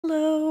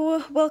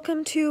So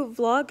welcome to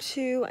vlog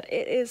 2.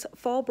 It is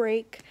fall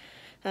break,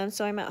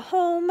 so I'm at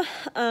home.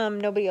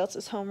 Nobody else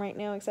is home right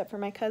now except for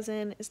my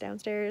cousin is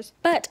downstairs.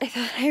 But I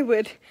thought I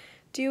would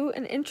do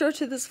an intro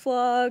to this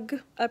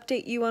vlog,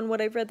 update you on what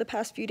I've read the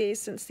past few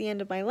days since the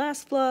end of my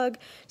last vlog.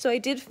 So I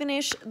did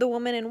finish The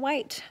Woman in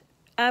White.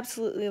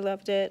 Absolutely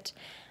loved it.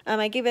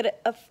 I gave it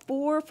a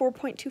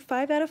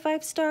 4.25 out of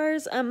 5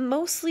 stars,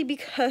 mostly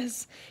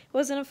because it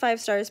wasn't a 5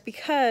 stars,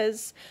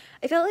 because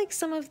I felt like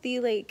some of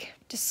the,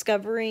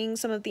 discovering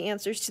some of the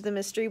answers to the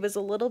mystery was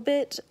a little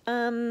bit,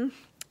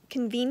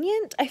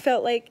 convenient. I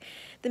felt like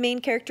the main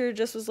character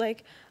just was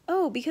like,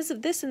 oh, because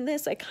of this and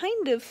this, I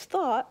kind of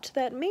thought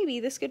that maybe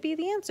this could be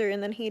the answer,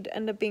 and then he'd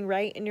end up being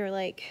right, and you're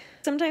like,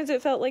 sometimes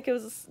it felt like it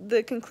was,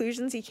 the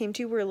conclusions he came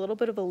to were a little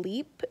bit of a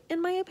leap, in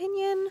my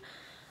opinion.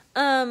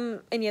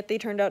 And yet they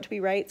turned out to be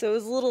right, so it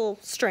was a little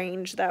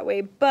strange that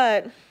way,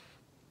 but,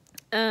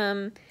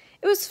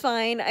 it was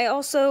fine. I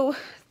also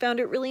found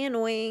it really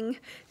annoying.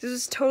 This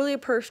is totally a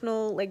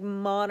personal,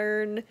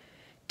 modern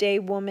day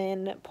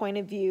woman point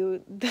of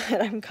view that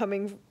I'm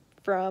coming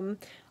from,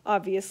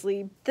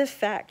 obviously. The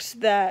fact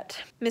that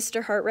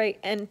Mr. Hartright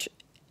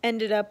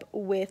ended up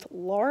with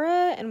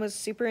Laura and was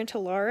super into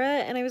Laura,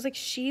 and I was like,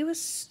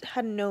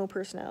 had no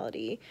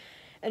personality,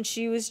 and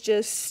she was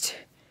just...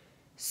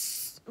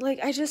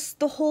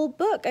 the whole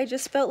book, I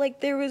just felt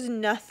like there was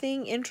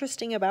nothing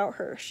interesting about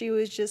her. She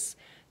was just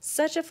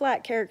such a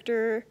flat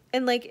character,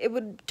 and, it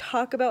would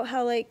talk about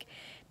how,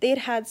 they had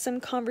had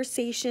some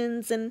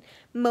conversations and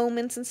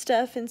moments and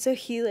stuff, and so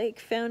he,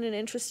 found an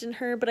interest in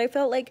her, but I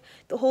felt like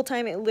the whole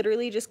time it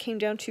literally just came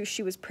down to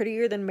she was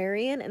prettier than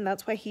Marian, and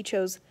that's why he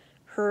chose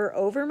her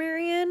over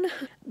Marian,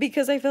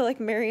 because I felt like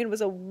Marian was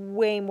a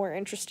way more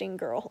interesting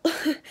girl,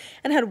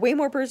 and had way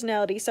more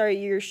personality. Sorry,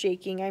 you're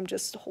shaking, I'm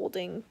just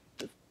holding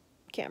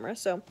camera.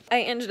 So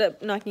I ended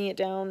up knocking it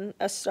down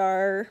a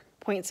star,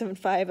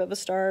 0.75 of a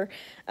star,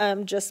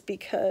 just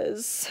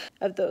because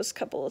of those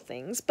couple of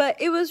things. But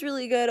it was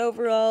really good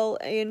overall.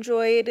 I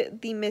enjoyed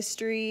the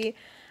mystery.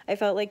 I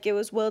felt like it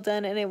was well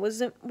done, and it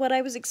wasn't what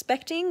I was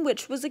expecting,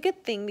 which was a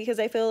good thing because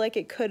I feel like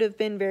it could have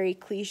been very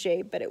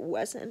cliche, but it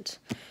wasn't.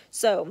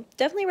 So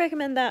definitely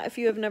recommend that if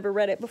you have never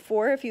read it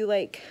before, if you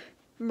like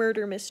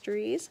murder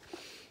mysteries.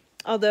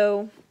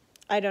 Although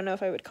I don't know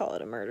if I would call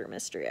it a murder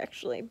mystery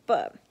actually,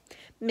 but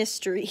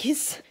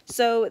mysteries.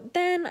 So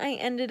then I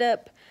ended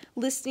up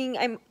listening.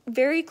 I'm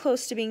very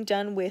close to being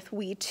done with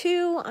We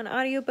 2 on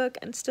audiobook.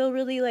 I'm still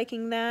really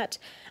liking that.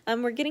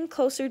 We're getting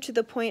closer to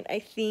the point, I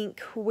think,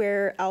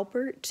 where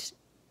Albert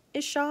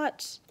is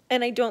shot,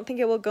 and I don't think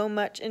it will go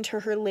much into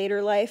her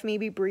later life,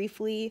 maybe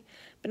briefly,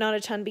 but not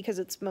a ton because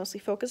it's mostly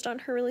focused on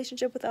her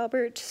relationship with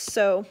Albert,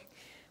 so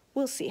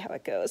we'll see how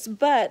it goes.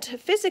 But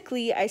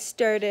physically, I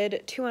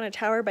started Two on a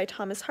Tower by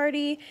Thomas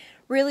Hardy.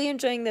 Really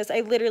enjoying this. I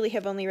literally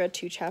have only read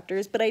 2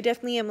 chapters, but I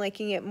definitely am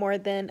liking it more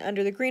than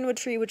Under the Greenwood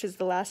Tree, which is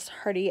the last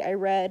Hardy I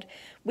read,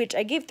 which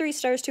I gave 3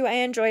 stars to. I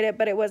enjoyed it,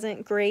 but it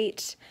wasn't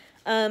great.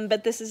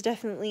 But this is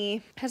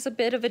definitely has a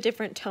bit of a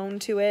different tone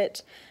to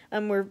it,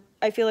 where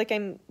I feel like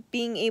I'm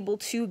being able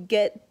to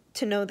get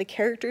to know the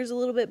characters a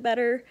little bit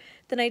better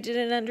than I did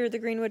in Under the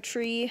Greenwood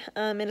Tree,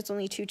 and it's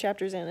only 2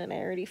 chapters in, and I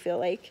already feel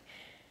like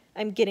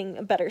I'm getting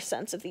a better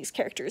sense of these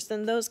characters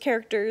than those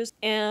characters,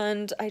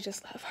 and I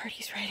just love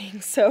Hardy's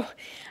writing, so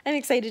I'm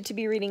excited to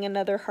be reading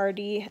another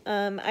Hardy.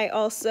 I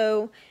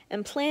also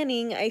am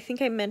planning, I think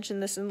I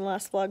mentioned this in the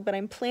last vlog, but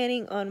I'm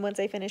planning on,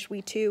 once I finish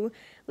We 2,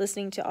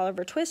 listening to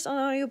Oliver Twist on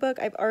audiobook.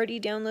 I've already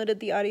downloaded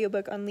the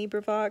audiobook on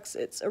LibriVox.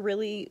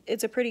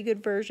 It's a pretty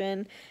good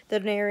version.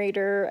 The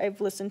narrator, I've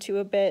listened to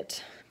a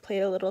bit,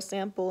 played a little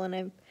sample, and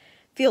I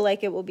feel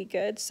like it will be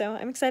good, so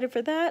I'm excited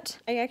for that.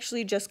 I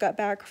actually just got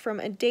back from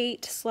a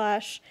date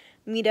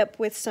 / meetup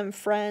with some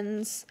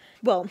friends.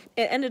 Well,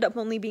 it ended up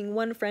only being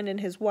one friend and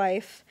his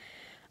wife,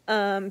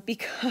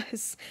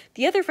 because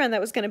the other friend that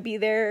was going to be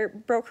there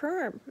broke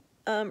her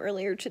arm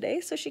earlier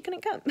today, so she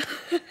couldn't come.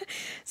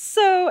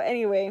 So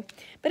anyway,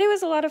 but it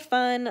was a lot of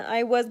fun.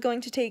 I was going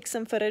to take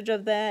some footage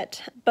of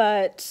that,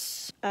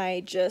 but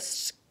I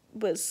just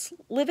was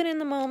living in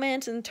the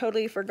moment and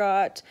totally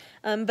forgot,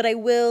 but I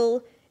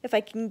will, if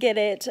I can get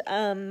it.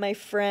 My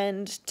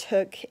friend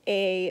took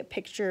a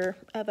picture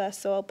of us,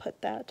 so I'll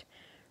put that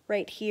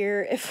right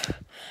here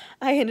if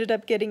I ended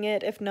up getting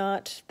it. If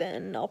not,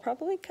 then I'll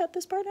probably cut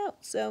this part out.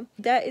 So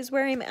that is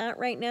where I'm at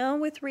right now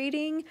with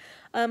reading.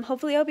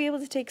 Hopefully I'll be able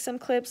to take some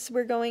clips.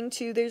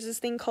 There's this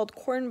thing called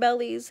Corn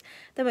Bellies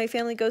that my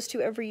family goes to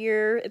every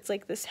year. It's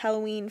like this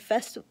Halloween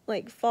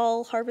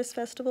fall harvest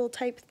festival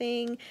type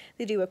thing.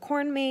 They do a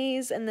corn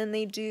maze, and then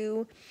they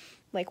do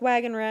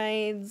wagon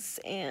rides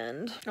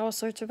and all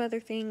sorts of other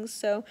things,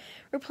 so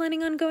we're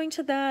planning on going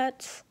to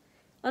that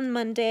on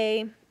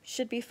Monday.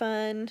 Should be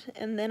fun.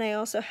 And then I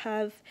also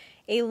have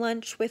a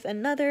lunch with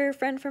another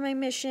friend from my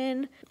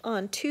mission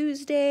on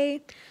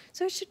Tuesday,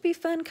 so it should be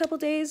fun couple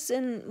days,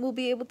 and we'll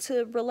be able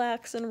to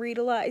relax and read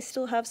a lot. I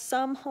still have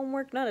some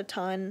homework, not a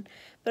ton,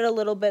 but a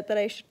little bit that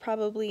I should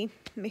probably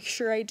make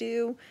sure I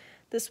do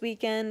this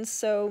weekend,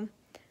 so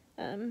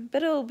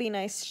But it'll be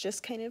nice to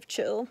just kind of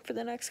chill for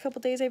the next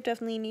couple days. I've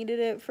definitely needed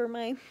it for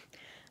my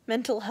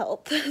mental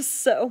health.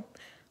 So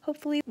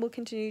hopefully we'll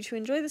continue to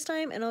enjoy this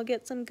time and I'll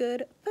get some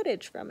good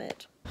footage from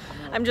it.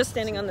 I'm just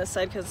standing on this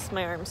side because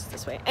my arm's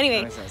this way.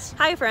 Anyway,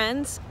 hi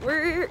friends.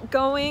 We're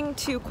going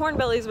to Corn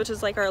Bellies, which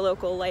is like our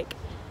local like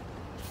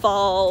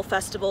fall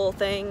festival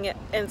thing, and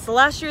it's the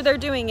last year they're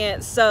doing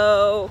it,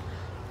 so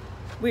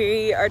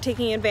we are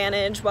taking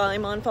advantage while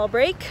I'm on fall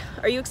break.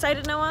 Are you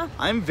excited, Noah?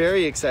 I'm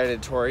very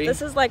excited, Tori.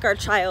 This is like our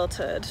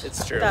childhood.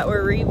 It's true. That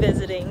we're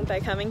revisiting by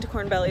coming to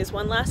Corn Bellies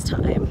one last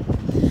time.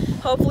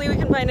 Hopefully we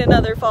can find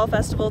another fall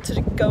festival to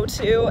go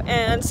to,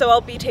 and so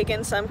I'll be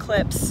taking some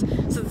clips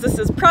since this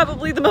is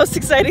probably the most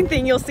exciting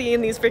thing you'll see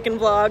in these freaking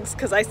vlogs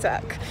because I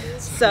suck.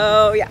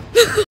 So yeah.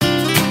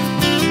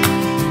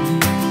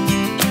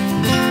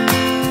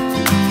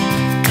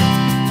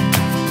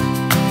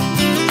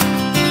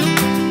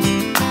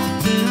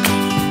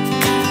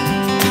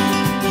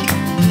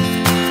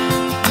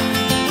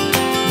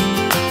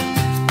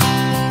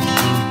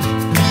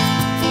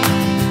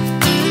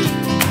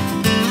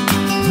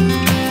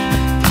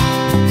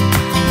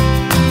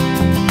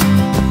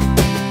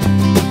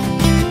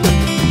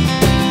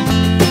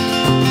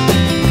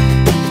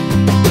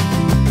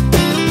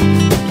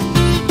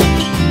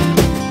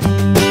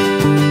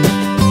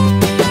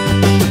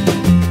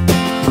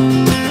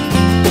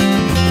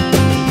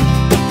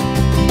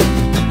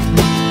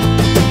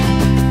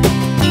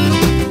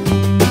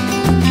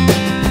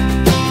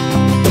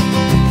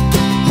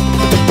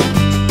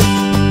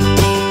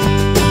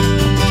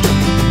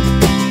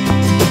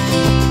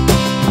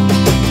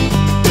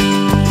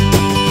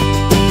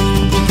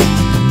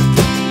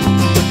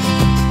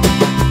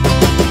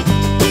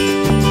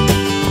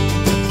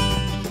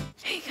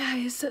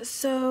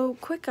 So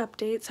quick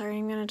update. Sorry,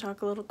 I'm gonna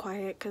talk a little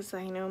quiet because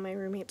I know my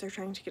roommates are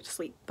trying to get to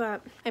sleep,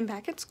 but I'm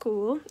back at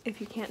school, if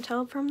you can't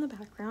tell from the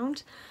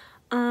background.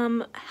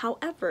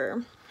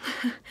 However,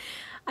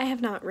 I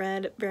have not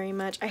read very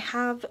much. I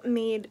have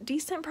made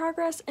decent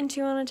progress in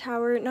Two on a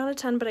Tower, not a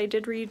ton, but I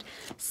did read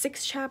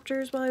 6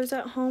 chapters while I was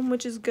at home,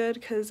 which is good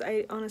because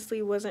I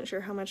honestly wasn't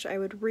sure how much I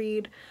would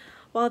read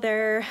while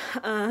there,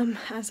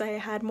 as I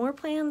had more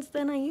plans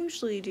than I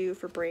usually do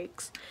for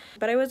breaks.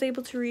 But I was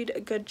able to read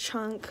a good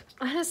chunk.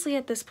 Honestly,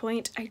 at this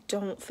point, I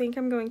don't think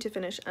I'm going to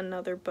finish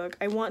another book.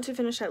 I want to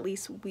finish at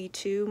least We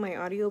Too, my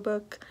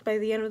audiobook, by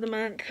the end of the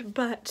month,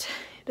 but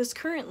it is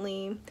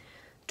currently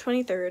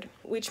 23rd,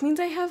 which means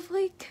I have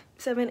like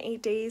 7-8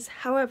 days.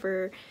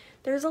 However,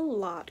 there's a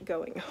lot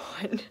going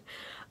on.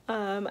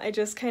 I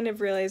just kind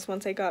of realized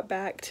once I got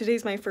back,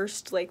 today's my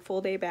first like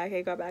full day back,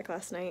 I got back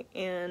last night,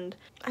 and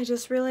I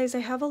just realized I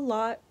have a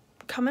lot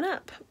coming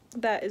up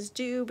that is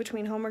due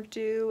between homework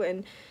due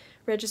and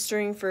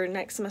registering for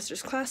next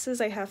semester's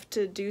classes. I have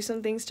to do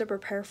some things to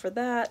prepare for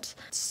that.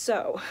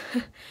 So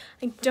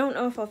I don't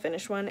know if I'll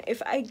finish one.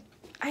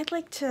 I'd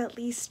like to at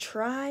least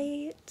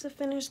try to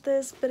finish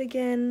this, but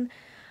again,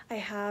 I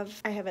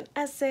have an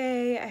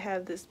essay, I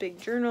have this big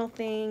journal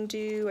thing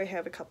due, I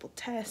have a couple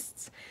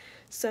tests.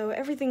 So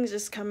everything's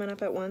just coming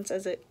up at once,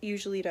 as it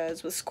usually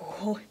does with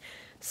school.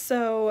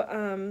 So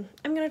I'm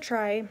gonna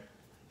try,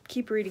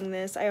 keep reading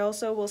this. I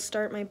also will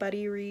start my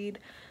buddy read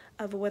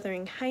of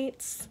Wuthering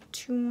Heights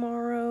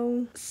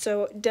tomorrow.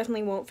 So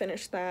definitely won't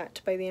finish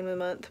that by the end of the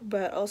month,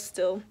 but I'll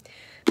still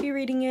be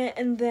reading it.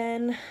 And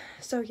then,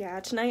 so yeah,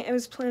 tonight I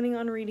was planning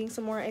on reading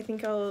some more. I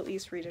think I'll at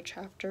least read a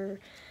chapter.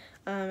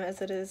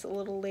 As it is a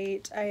little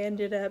late. I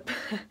ended up,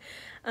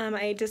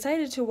 I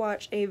decided to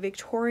watch a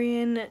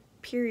Victorian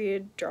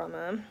period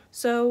drama.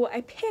 So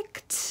I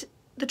picked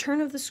The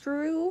Turn of the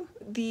Screw,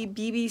 the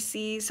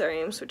BBC,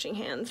 sorry I'm switching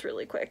hands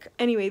really quick.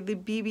 Anyway, the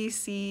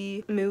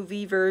BBC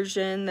movie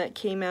version that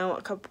came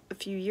out a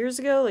few years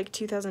ago, like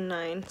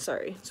 2009,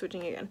 sorry,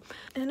 switching again.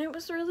 And it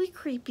was really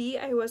creepy.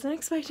 I wasn't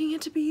expecting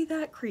it to be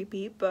that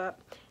creepy,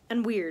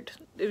 and weird.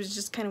 It was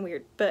just kind of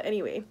weird. But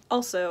anyway,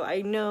 also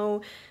I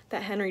know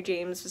that Henry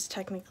James was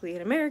technically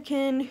an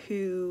American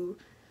who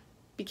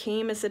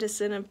became a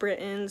citizen of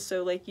Britain,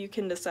 so like you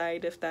can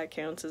decide if that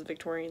counts as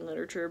Victorian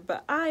literature,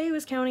 but I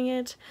was counting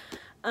it.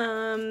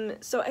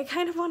 So I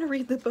kind of want to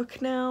read the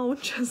book now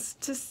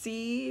just to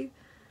see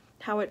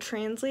how it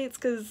translates,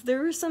 because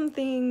there were some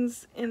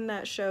things in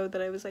that show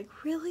that I was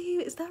like, really?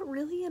 Is that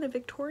really in a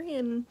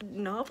Victorian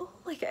novel?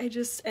 Like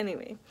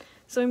anyway.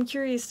 So I'm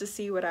curious to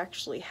see what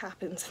actually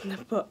happens in the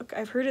book.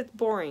 I've heard it's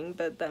boring,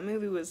 but that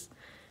movie was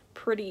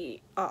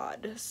pretty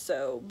odd,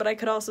 so, but I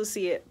could also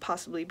see it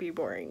possibly be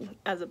boring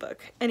as a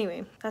book.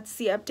 Anyway, that's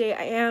the update.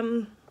 I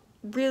am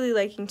really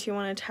liking Two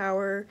on a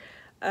Tower.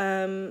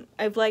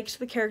 I've liked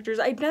the characters.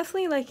 I'm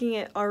definitely liking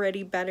it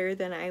already better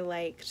than I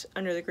liked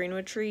Under the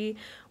Greenwood Tree,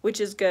 which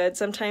is good.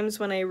 Sometimes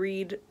when I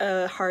read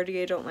a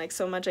Hardy I don't like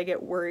so much, I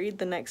get worried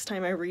the next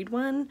time I read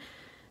one,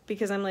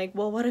 because I'm like,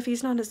 well, what if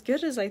he's not as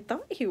good as I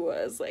thought he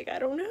was? Like, I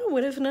don't know.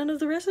 What if none of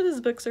the rest of his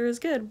books are as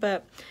good?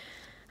 But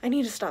I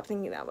need to stop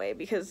thinking that way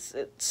because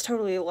it's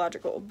totally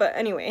illogical. But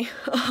anyway,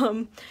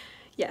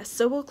 yeah,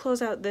 so we'll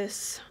close out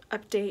this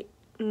update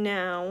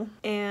now,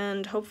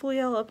 and hopefully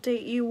I'll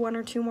update you 1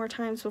 or 2 more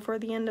times before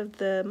the end of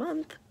the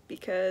month,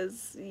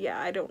 because yeah,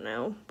 I don't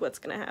know what's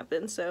gonna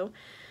happen. So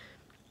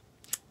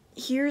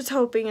here's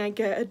hoping I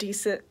get a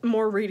decent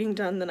more reading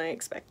done than I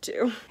expect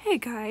to. Hey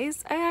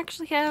guys, I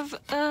actually have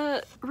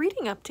a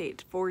reading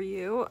update for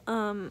you.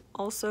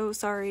 Also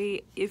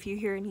sorry if you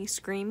hear any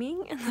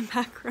screaming in the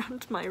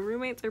background. My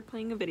roommates are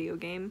playing a video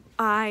game.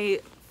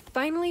 I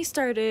finally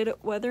started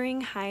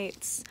Wuthering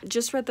Heights.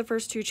 Just read the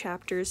first 2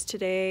 chapters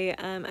today.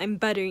 I'm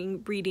buddy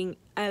reading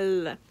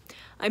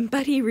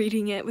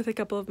it with a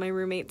couple of my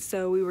roommates,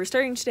 so we were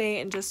starting today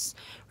and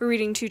we're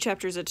reading 2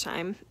 chapters at a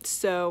time.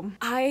 So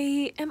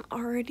I am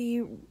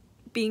already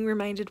being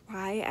reminded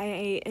why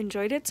I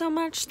enjoyed it so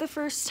much the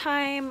first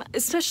time,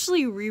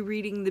 especially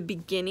rereading the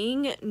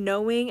beginning,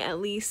 knowing at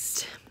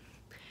least,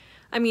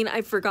 I mean,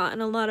 I've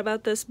forgotten a lot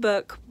about this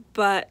book,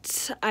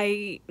 but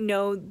I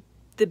know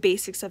the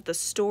basics of the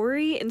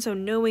story, and so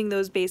knowing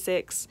those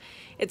basics,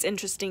 it's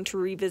interesting to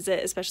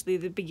revisit, especially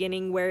the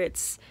beginning where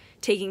it's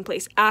taking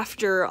place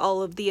after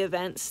all of the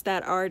events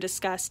that are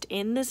discussed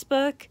in this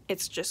book.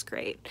 It's just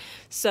great.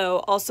 So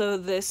also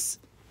this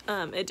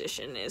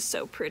edition is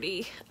so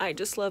pretty. I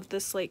just love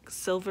this like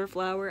silver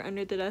flower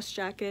under the dust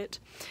jacket.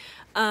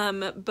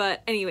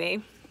 But anyway,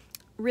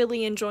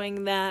 really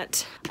enjoying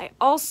that. I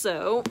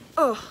also,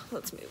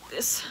 let's move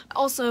this.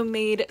 Also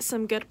made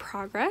some good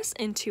progress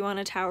in Two on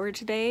a Tower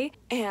today,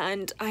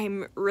 and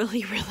I'm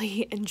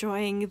really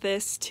enjoying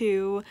this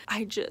too.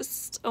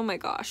 Oh my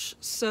gosh.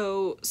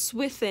 So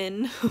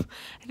Swithin,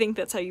 I think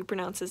that's how you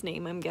pronounce his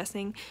name, I'm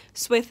guessing.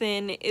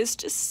 Swithin is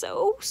just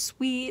so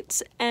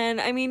sweet,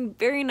 and I mean,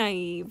 very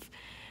naive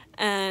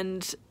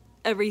and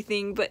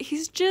everything, but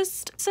he's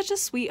just such a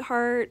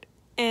sweetheart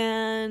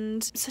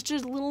and such a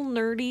little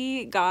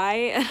nerdy guy,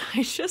 and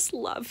I just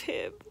love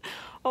him.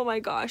 Oh my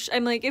gosh.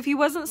 I'm like, if he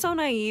wasn't so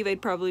naive,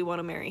 I'd probably want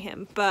to marry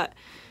him, but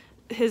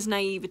his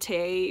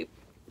naivete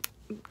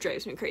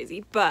drives me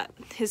crazy. But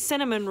his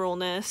cinnamon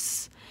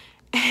rollness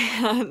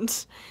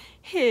and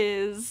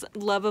his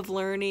love of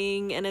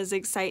learning and his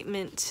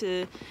excitement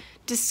to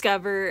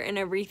discover and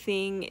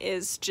everything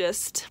is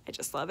just, I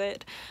just love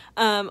it.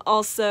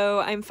 Also,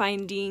 I'm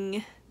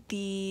finding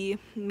the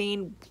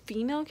main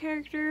female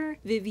character,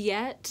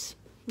 Viviette,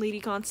 Lady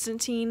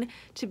Constantine,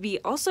 to be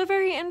also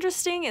very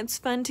interesting. It's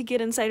fun to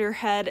get inside her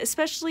head,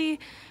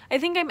 especially, I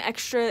think I'm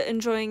extra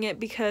enjoying it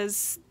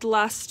because the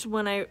last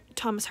one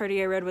Thomas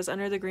Hardy I read was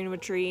Under the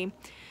Greenwood Tree,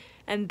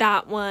 and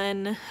that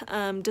one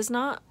does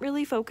not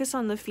really focus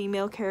on the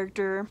female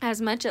character as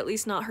much, at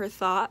least not her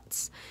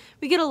thoughts.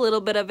 We get a little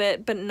bit of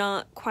it, but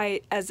not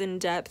quite as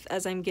in-depth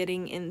as I'm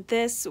getting in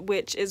this,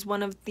 which is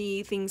one of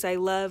the things I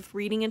love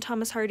reading in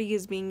Thomas Hardy,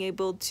 is being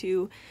able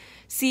to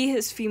see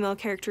his female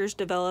characters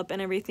develop and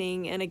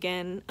everything. And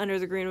again, Under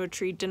the Greenwood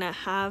Tree didn't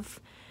have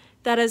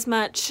that as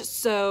much,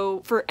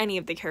 so for any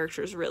of the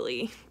characters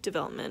really,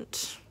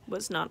 development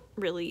was not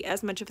really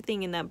as much of a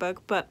thing in that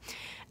book. But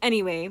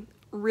anyway,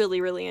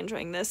 really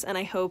enjoying this, and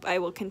I hope I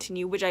will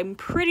continue, which I'm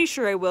pretty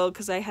sure I will,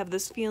 because I have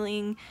this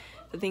feeling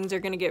that things are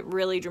gonna get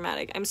really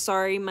dramatic. I'm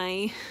sorry,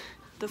 my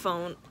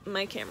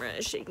camera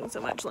is shaking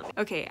so much.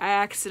 Okay, I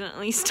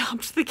accidentally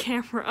stopped the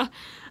camera.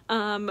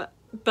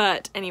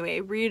 But anyway,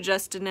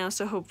 readjusted now,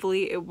 so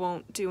hopefully it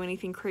won't do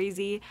anything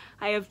crazy.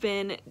 I have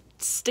been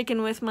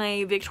sticking with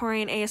my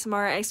Victorian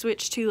ASMR. I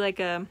switched to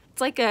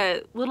it's like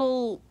a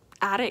little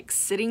attic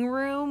sitting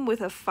room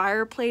with a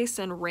fireplace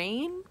and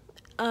rain.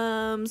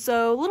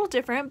 So a little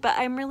different, but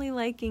I'm really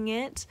liking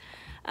it.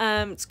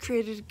 It's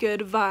created good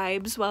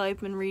vibes while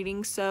I've been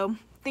reading, so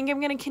I think I'm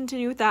gonna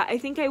continue with that. I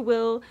think I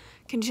will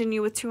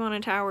continue with Two on a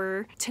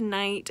Tower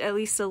tonight, at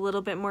least a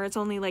little bit more. It's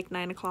only like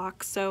 9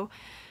 o'clock, so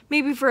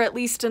maybe for at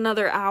least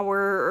another hour,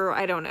 or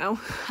I don't know.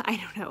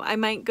 I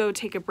might go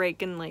take a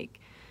break and like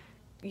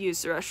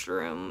use the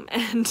restroom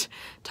and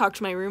talk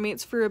to my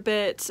roommates for a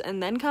bit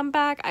and then come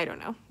back. I don't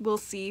know. We'll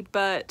see.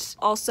 But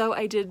also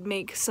I did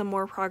make some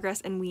more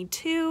progress in Weed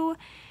 2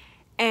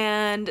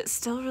 and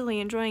still really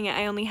enjoying it.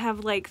 I only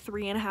have like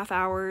 3.5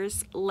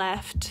 hours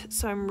left,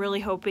 so I'm really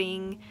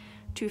hoping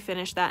to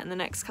finish that in the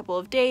next couple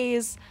of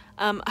days.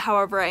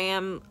 However, I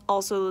am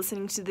also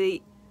listening to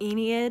the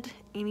Aeneid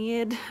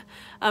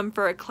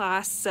for a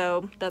class,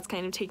 so that's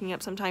kind of taking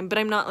up some time, but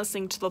I'm not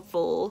listening to the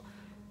full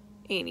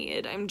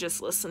Aeneid. I'm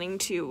just listening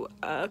to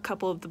a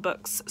couple of the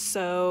books,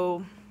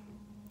 so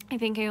I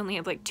think I only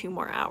have like 2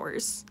 more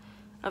hours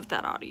of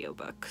that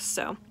audiobook.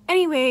 So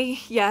anyway,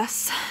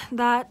 yes,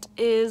 that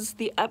is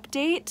the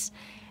update,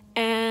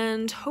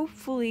 and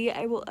hopefully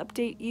I will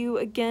update you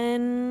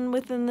again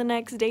within the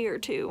next day or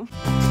 2.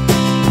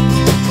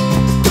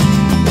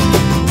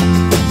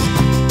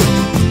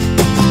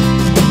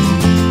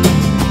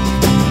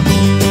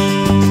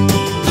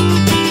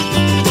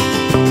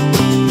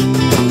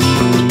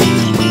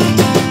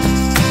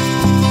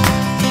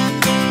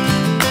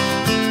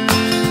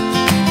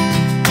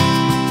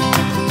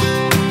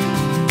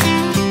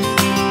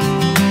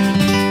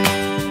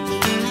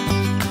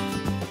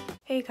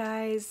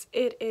 Guys,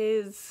 it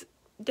is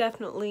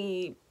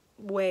definitely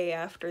way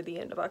after the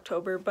end of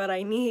October, but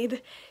I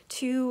need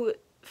to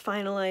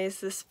finalize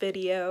this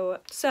video.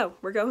 So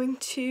we're going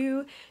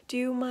to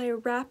do my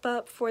wrap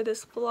up for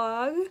this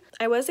vlog.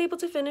 I was able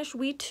to finish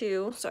We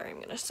 2. Sorry,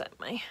 I'm gonna set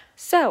my...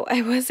 So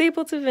I was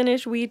able to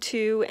finish We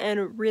 2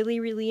 and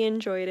really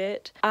enjoyed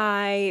it.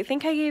 I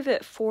think I gave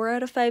it 4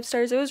 out of 5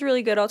 stars. It was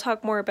really good. I'll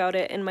talk more about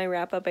it in my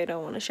wrap up. I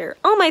don't want to share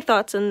all my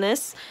thoughts in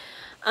this.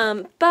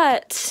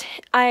 But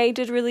I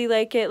did really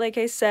like it. Like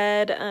I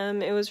said,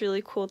 it was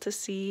really cool to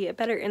see a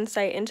better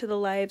insight into the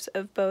lives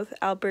of both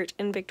Albert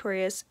and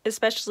Victorious,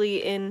 especially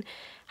in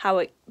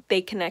how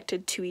they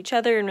connected to each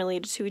other and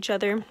related to each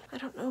other. I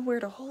don't know where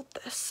to hold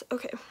this.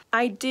 Okay.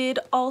 I did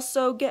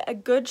also get a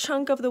good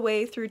chunk of the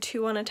way through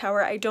Two on a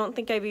Tower. I don't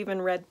think I've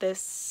even read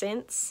this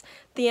since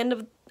the end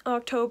of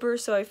October,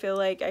 so I feel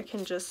like I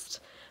can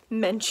just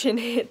mention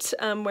it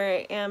where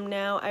I am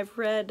now. I've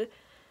read,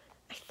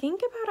 I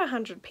think, about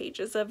 100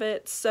 pages of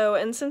it, so,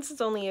 and since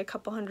it's only a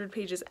couple hundred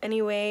pages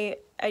anyway,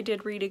 I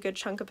did read a good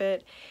chunk of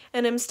it,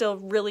 and I'm still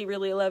really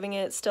loving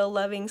it, still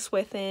loving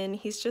Swithin.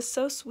 He's just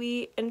so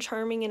sweet and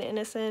charming and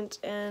innocent,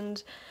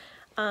 and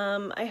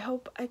I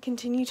hope I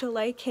continue to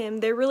like him.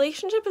 Their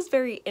relationship is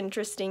very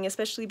interesting,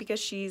 especially because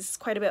she's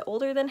quite a bit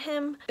older than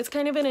him. It's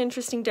kind of an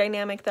interesting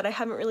dynamic that I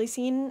haven't really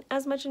seen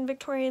as much in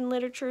Victorian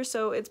literature,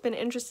 so it's been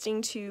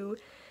interesting to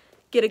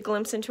get a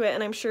glimpse into it,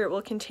 and I'm sure it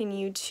will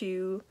continue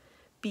to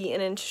be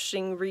an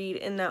interesting read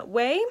in that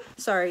way.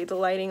 Sorry, the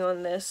lighting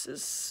on this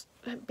is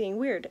being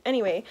weird.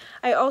 Anyway,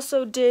 I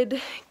also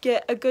did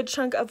get a good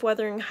chunk of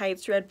Wuthering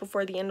Heights read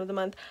before the end of the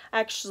month.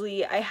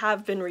 Actually, I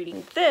have been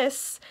reading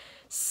this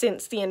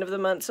since the end of the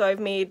month, so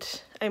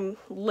I'm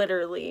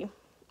literally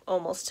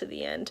almost to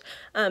the end.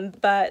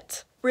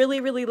 But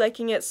really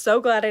liking it.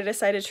 So glad I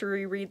decided to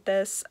reread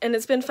this, and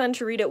it's been fun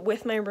to read it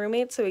with my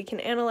roommate so we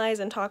can analyze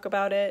and talk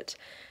about it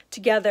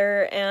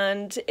together,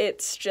 and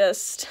it's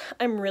just,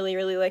 I'm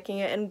really liking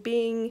it, and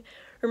being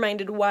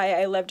reminded why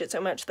I loved it so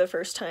much the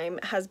first time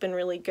has been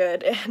really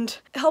good, and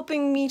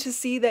helping me to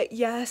see that,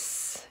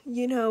 yes,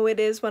 you know, it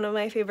is one of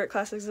my favorite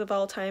classics of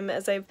all time,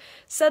 as I've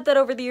said that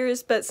over the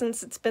years, but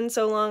since it's been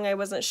so long I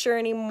wasn't sure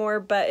anymore,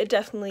 but it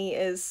definitely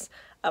is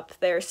up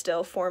there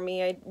still for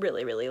me. I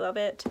really love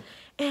it.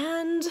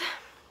 And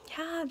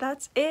yeah,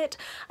 that's it.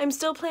 I'm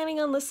still planning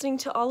on listening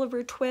to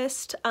Oliver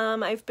Twist.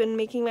 I've been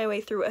making my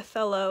way through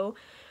Othello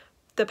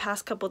the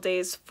past couple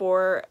days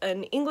for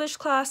an English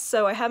class,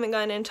 so I haven't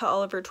gotten into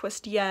Oliver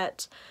Twist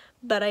yet,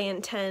 but I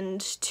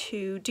intend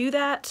to do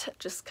that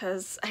just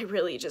because I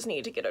really just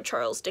need to get a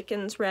Charles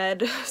Dickens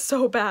read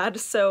so bad,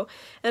 so,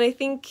 and I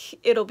think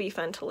it'll be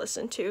fun to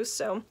listen to,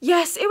 so.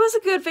 Yes, it was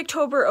a good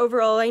Victober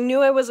overall. I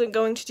knew I wasn't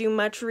going to do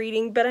much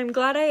reading, but I'm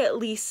glad I at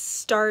least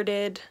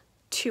started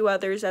 2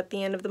 others at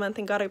the end of the month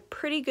and got a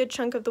pretty good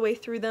chunk of the way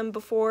through them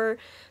before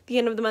the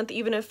end of the month,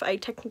 even if I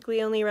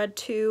technically only read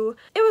 2.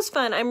 It was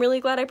fun. I'm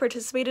really glad I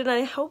participated, and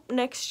I hope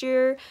next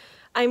year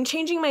I'm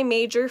changing my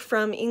major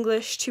from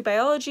English to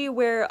biology,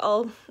 where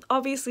I'll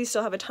obviously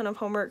still have a ton of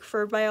homework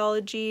for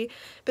biology,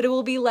 but it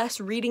will be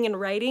less reading and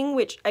writing,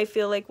 which I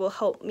feel like will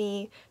help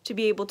me to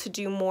be able to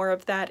do more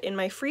of that in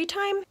my free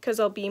time, because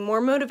I'll be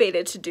more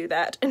motivated to do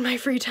that in my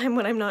free time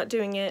when I'm not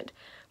doing it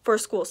for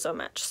school so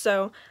much.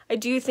 So I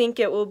do think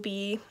it will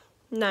be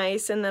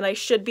nice, and that I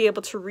should be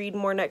able to read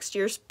more next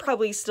year.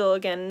 Probably still,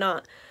 again,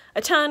 not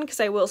a ton, because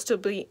I will still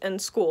be in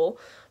school,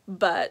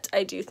 but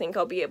I do think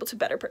I'll be able to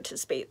better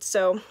participate.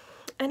 So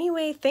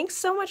anyway, thanks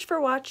so much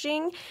for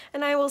watching,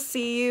 and I will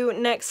see you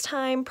next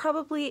time,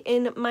 probably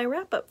in my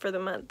wrap-up for the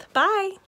month. Bye!